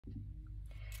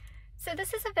So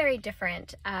this is a very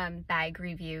different bag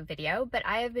review video, but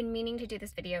I have been meaning to do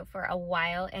this video for a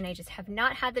while and I just have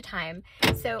not had the time.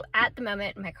 So at the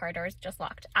moment, my car door is just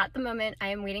locked. At the moment, I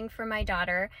am waiting for my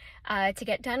daughter to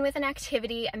get done with an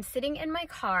activity. I'm sitting in my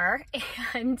car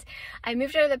and I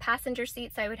moved out of the passenger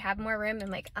seat so I would have more room.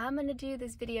 I'm like, I'm gonna do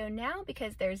this video now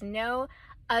because there's no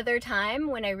other time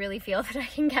when I really feel that I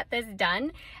can get this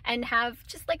done and have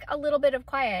just like a little bit of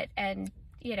quiet and,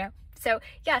 you know. So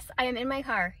yes, I am in my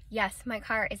car. Yes, my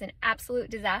car is an absolute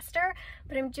disaster,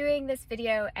 but I'm doing this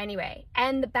video anyway.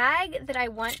 And the bag that I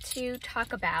want to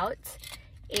talk about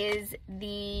is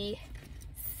the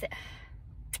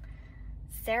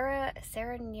SPERONE.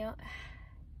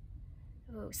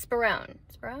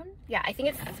 SPERONE? Yeah, I think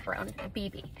it's SPERONE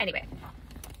BB. Anyway,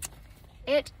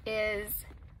 it is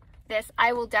this.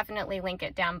 I will definitely link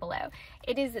it down below.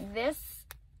 It is this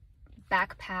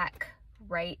backpack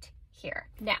right here.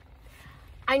 Now,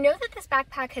 I know that this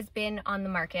backpack has been on the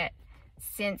market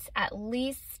since at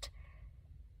least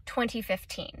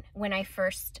 2015 when I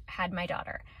first had my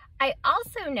daughter. I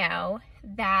also know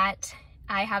that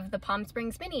I have the Palm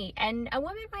Springs Mini, and a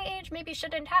woman my age maybe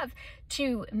shouldn't have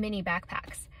 2 mini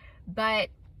backpacks. But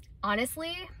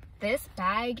honestly, this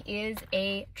bag is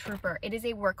a trooper. It is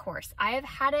a workhorse. I have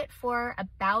had it for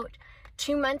about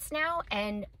 2 months now,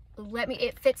 and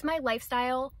it fits my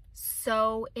lifestyle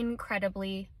so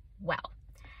incredibly well.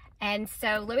 And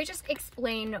so let me just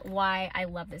explain why I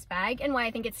love this bag and why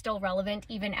I think it's still relevant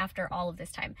even after all of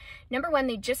this time. Number one,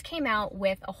 they just came out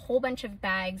with a whole bunch of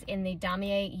bags in the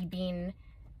Damier Ebene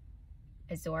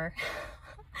Azur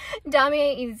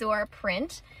Damier Azur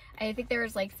print. I think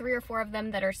there's like 3 or 4 of them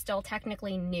that are still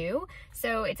technically new,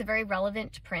 so it's a very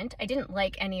relevant print. I didn't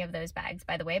like any of those bags,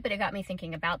 by the way, but it got me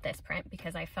thinking about this print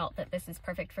because I felt that this is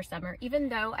perfect for summer, even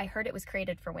though I heard it was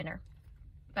created for winter.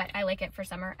 But I like it for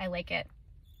summer. I like it,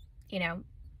 you know,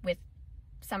 with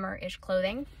summer-ish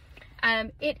clothing.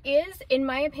 It is, in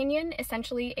my opinion,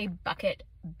 essentially a bucket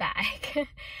bag.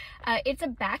 It's a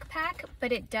backpack,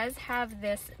 but it does have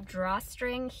this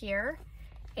drawstring here.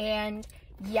 And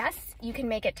yes, you can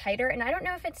make it tighter. And I don't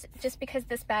know if it's just because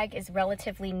this bag is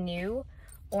relatively new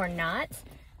or not,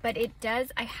 but it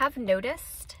does, I have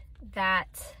noticed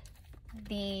that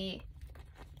the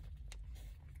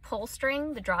pull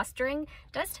string, the drawstring,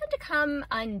 does tend to come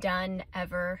undone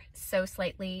ever so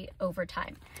slightly over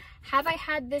time. Have I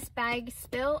had this bag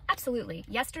spill? Absolutely.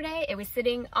 Yesterday it was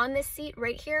sitting on this seat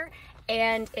right here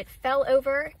and it fell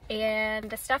over, and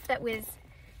the stuff that was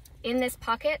in this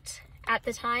pocket at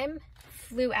the time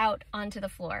flew out onto the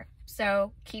floor.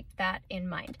 So keep that in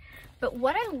mind. But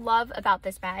what I love about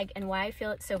this bag and why I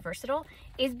feel it's so versatile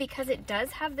is because it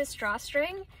does have this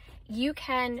drawstring. You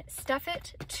can stuff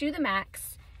it to the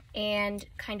max and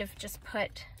kind of just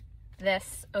put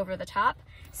this over the top.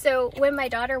 So when my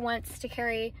daughter wants to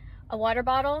carry a water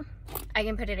bottle, I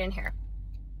can put it in here.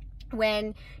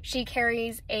 When she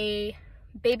carries a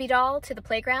baby doll to the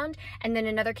playground and then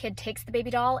another kid takes the baby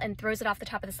doll and throws it off the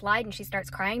top of the slide and she starts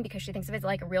crying because she thinks of it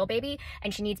like a real baby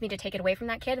and she needs me to take it away from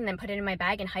that kid and then put it in my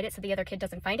bag and hide it so the other kid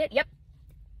doesn't find it, yep,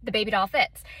 the baby doll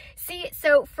fits. See,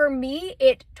 so for me,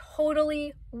 it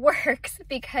totally works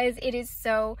because it is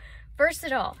so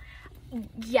versatile.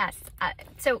 Yes,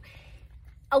 so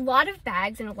a lot of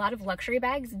bags and a lot of luxury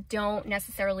bags don't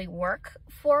necessarily work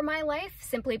for my life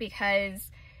simply because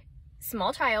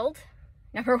small child,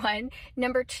 number one.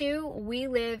 Number two, we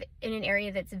live in an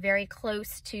area that's very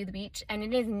close to the beach, and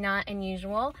it is not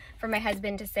unusual for my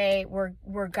husband to say,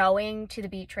 we're going to the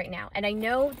beach right now. And I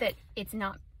know that it's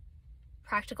not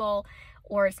practical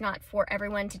or it's not for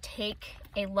everyone to take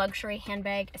a luxury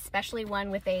handbag, especially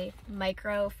one with a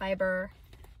microfiber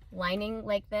lining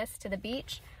like this to the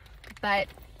beach, but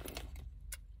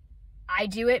I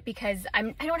do it because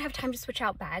I don't have time to switch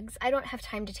out bags. I don't have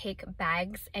time to take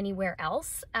bags anywhere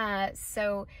else.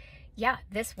 So yeah,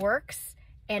 this works,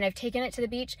 and I've taken it to the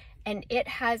beach and it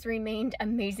has remained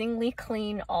amazingly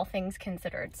clean, all things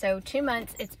considered. So 2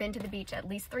 months, it's been to the beach at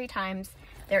least 3 times.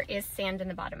 There is sand in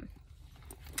the bottom.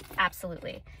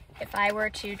 Absolutely. If I were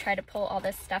to try to pull all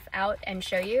this stuff out and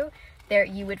show you, there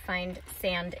you would find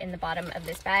sand in the bottom of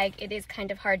this bag. It is kind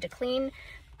of hard to clean,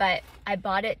 but I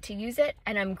bought it to use it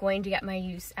and I'm going to get my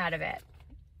use out of it.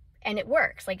 And it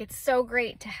works. Like, it's so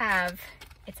great to have.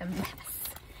 It's a mess.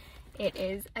 It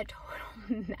is a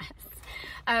total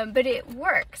mess. But it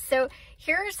works. So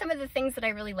here are some of the things that I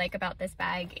really like about this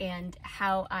bag and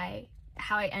how I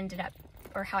end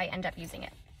up using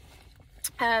it.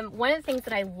 One of the things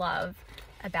that I love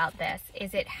about this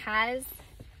is it has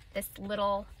this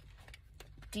little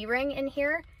D-ring in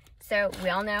here. So we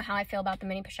all know how I feel about the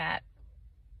mini pochette.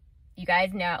 You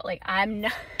guys know, like, I'm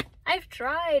I've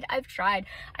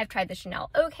tried the Chanel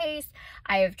O case.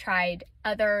 I have tried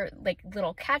other like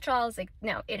little catch-alls. Like,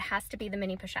 no, it has to be the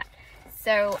mini pochette.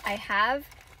 So I have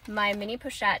my mini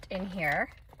pochette in here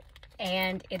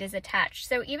and it is attached.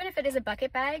 So even if it is a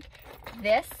bucket bag,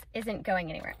 this isn't going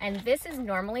anywhere. And this is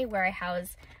normally where I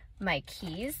house my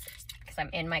keys because I'm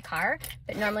in my car,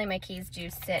 but normally my keys do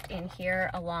sit in here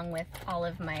along with all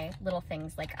of my little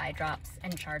things like eye drops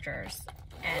and chargers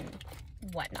and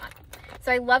whatnot.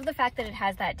 So I love the fact that it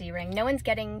has that D-ring. No one's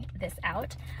getting this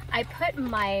out. I put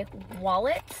my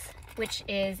wallet, which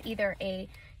is either a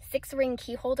 6-ring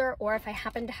key holder, or if I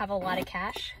happen to have a lot of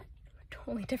cash,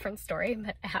 totally different story,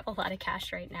 but I have a lot of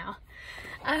cash right now.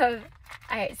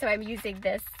 So I'm using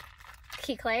this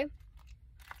key clay.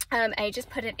 I just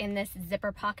put it in this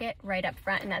zipper pocket right up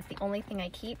front, and that's the only thing I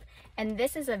keep. And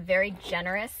this is a very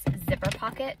generous zipper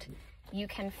pocket. You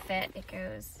can fit, it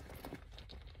goes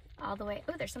all the way.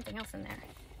 Oh, there's something else in there.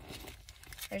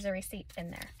 There's a receipt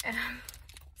in there.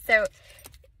 So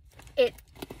it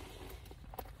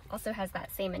also has that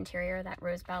same interior, that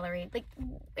rose ballerine. Like,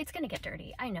 it's gonna get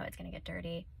dirty. I know it's gonna get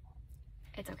dirty.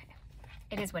 It's okay.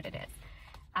 It is what it is.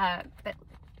 But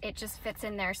it just fits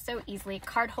in there so easily.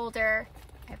 Card holder.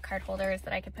 I have card holders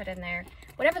that I could put in there.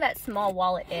 Whatever that small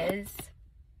wallet is,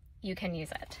 you can use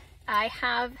it. I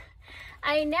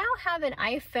now have an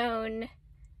iPhone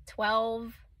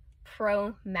 12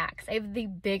 Pro Max. I have the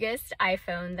biggest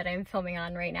iPhone that I'm filming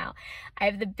on right now. I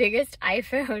have the biggest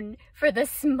iPhone for the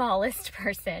smallest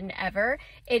person ever.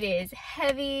 It is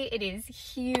heavy, it is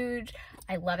huge.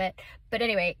 I love it. But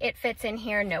anyway, it fits in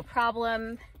here, no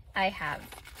problem. I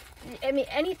mean,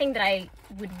 anything that I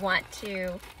would want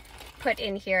to put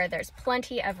in here, there's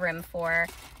plenty of room for.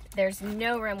 There's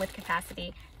no room with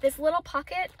capacity. This little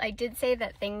pocket, I did say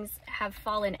that things have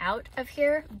fallen out of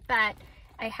here, but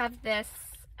I have this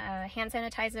hand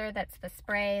sanitizer that's the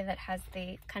spray that has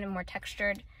the kind of more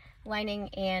textured lining,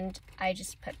 and I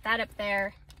just put that up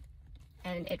there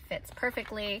and it fits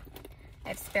perfectly. I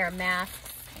have spare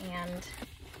masks, and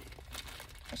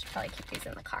I should probably keep these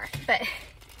in the car, but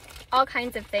all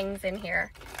kinds of things in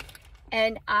here.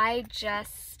 And I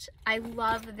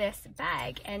love this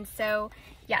bag. And so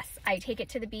yes, I take it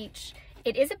to the beach.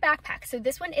 It is a backpack, so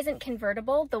this one isn't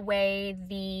convertible the way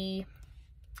the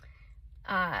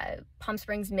Palm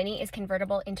Springs Mini is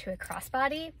convertible into a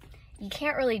crossbody. You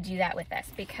can't really do that with this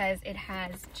because it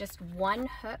has just one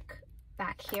hook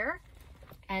back here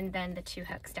and then the 2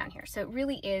 hooks down here. So it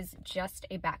really is just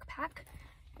a backpack.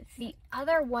 The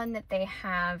other one that they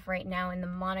have right now in the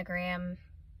monogram,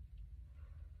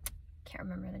 can't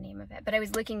remember the name of it, but I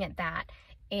was looking at that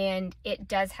and it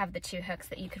does have the 2 hooks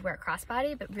that you could wear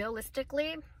crossbody, but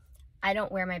realistically, I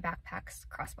don't wear my backpacks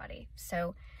crossbody.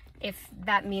 So if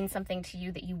that means something to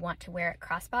you that you want to wear it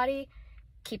crossbody,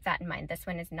 keep that in mind. This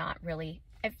one is not really,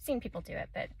 I've seen people do it,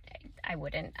 but I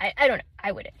wouldn't. I don't know,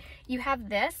 I wouldn't. You have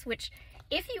this, which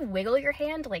if you wiggle your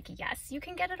hand, like, yes, you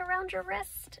can get it around your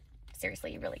wrist.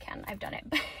 Seriously, you really can. I've done it,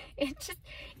 but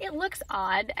it looks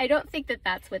odd. I don't think that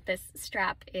that's what this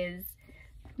strap is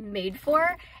made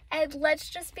for. And let's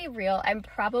just be real, I'm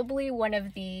probably one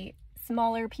of the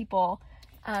smaller people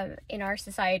in our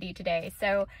society today,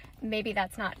 so maybe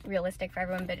that's not realistic for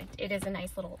everyone, but it is a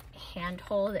nice little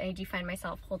handhold. I do find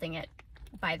myself holding it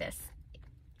by this,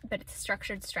 but it's a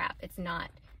structured strap.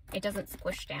 It doesn't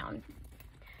squish down.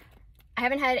 I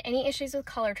haven't had any issues with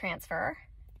color transfer.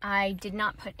 I did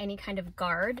not put any kind of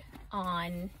guard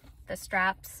on the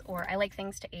straps, or I like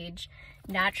things to age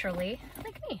naturally.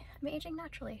 Like me, I'm aging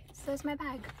naturally. So is my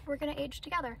bag. We're gonna age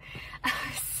together.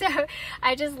 So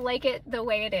I just like it the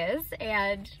way it is,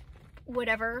 and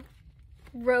whatever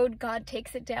road God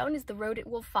takes it down is the road it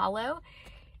will follow.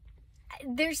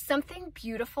 There's something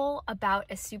beautiful about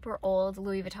a super old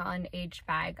Louis Vuitton aged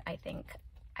bag, I think.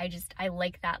 I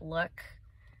like that look,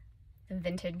 the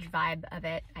vintage vibe of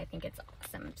it. I think it's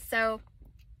awesome. So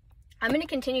I'm going to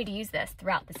continue to use this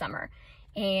throughout the summer,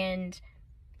 and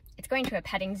it's going to a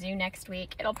petting zoo next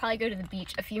week. It'll probably go to the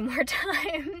beach a few more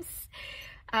times.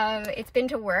 It's been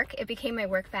to work. It became my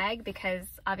work bag because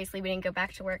obviously we didn't go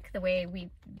back to work the way we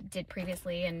did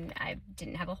previously, and I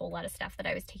didn't have a whole lot of stuff that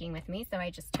I was taking with me, so I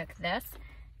just took this.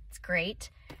 It's great.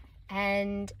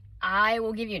 And I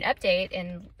will give you an update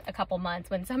in a couple months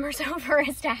when summer's over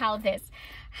as to how this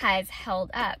has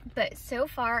held up. But so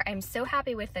far, I'm so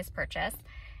happy with this purchase.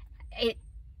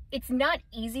 It's not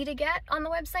easy to get on the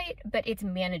website, but it's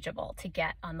manageable to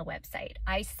get on the website.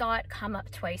 I saw it come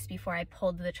up twice before I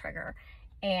pulled the trigger,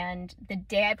 and the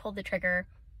day I pulled the trigger,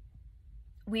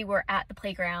 we were at the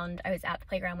playground. I was at the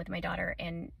playground with my daughter,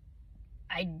 and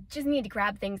I just need to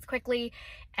grab things quickly,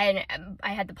 and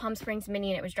I had the Palm Springs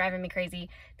Mini and it was driving me crazy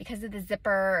because of the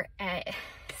zipper.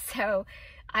 So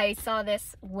I saw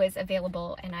this was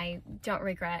available, and I don't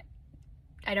regret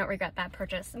that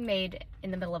purchase made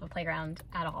in the middle of a playground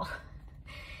at all.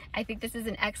 I think this is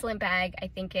an excellent bag. I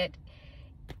think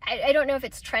I don't know if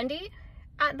it's trendy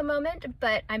at the moment,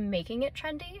 but I'm making it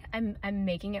trendy. I'm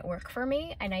making it work for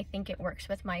me, and I think it works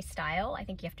with my style. I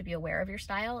think you have to be aware of your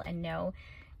style and know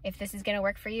if this is gonna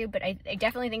work for you, but I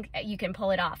definitely think you can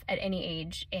pull it off at any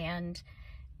age, and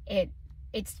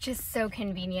it's just so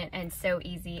convenient and so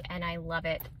easy, and I love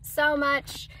it so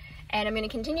much. And I'm gonna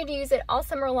continue to use it all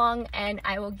summer long, and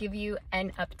I will give you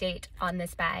an update on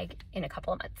this bag in a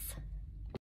couple of months.